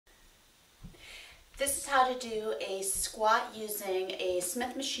This is how to do a squat using a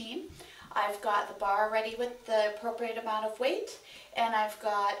Smith machine. I've got the bar ready with the appropriate amount of weight, and I've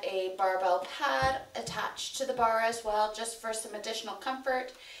got a barbell pad attached to the bar as well, just for some additional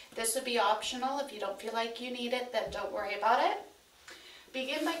comfort. This would be optional. If you don't feel like you need it, then don't worry about it.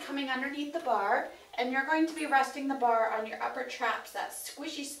 Begin by coming underneath the bar, and you're going to be resting the bar on your upper traps, that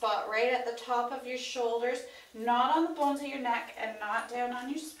squishy spot right at the top of your shoulders, not on the bones of your neck and not down on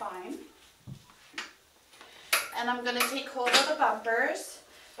your spine. And I'm going to take hold of the bumpers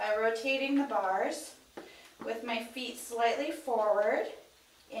by rotating the bars with my feet slightly forward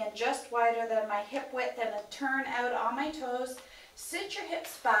and just wider than my hip width, and a turn out on my toes. Sit your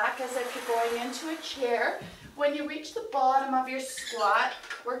hips back as if you're going into a chair. When you reach the bottom of your squat,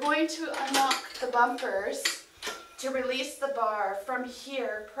 we're going to unlock the bumpers to release the bar. From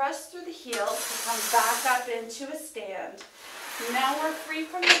here, press through the heels to come back up into a stand. Now we're free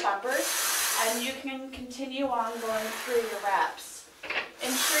from the bumpers, and you can continue on going through your reps.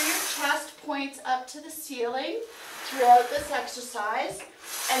 Ensure your chest points up to the ceiling throughout this exercise,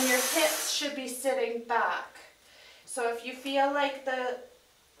 and your hips should be sitting back. So if you feel like the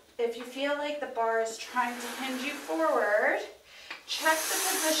bar is trying to hinge you forward, check the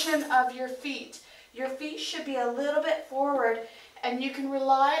position of your feet. Your feet should be a little bit forward, and you can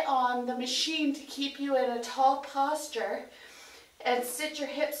rely on the machine to keep you in a tall posture, and sit your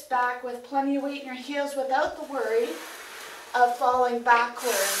hips back with plenty of weight in your heels without the worry of falling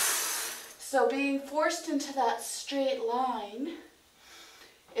backwards. So being forced into that straight line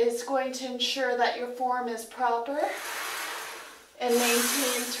is going to ensure that your form is proper and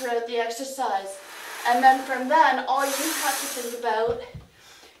maintained throughout the exercise. And then from then, all you have to think about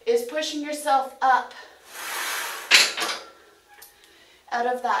is pushing yourself up out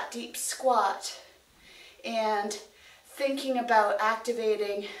of that deep squat and thinking about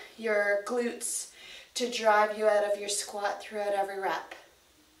activating your glutes to drive you out of your squat throughout every rep.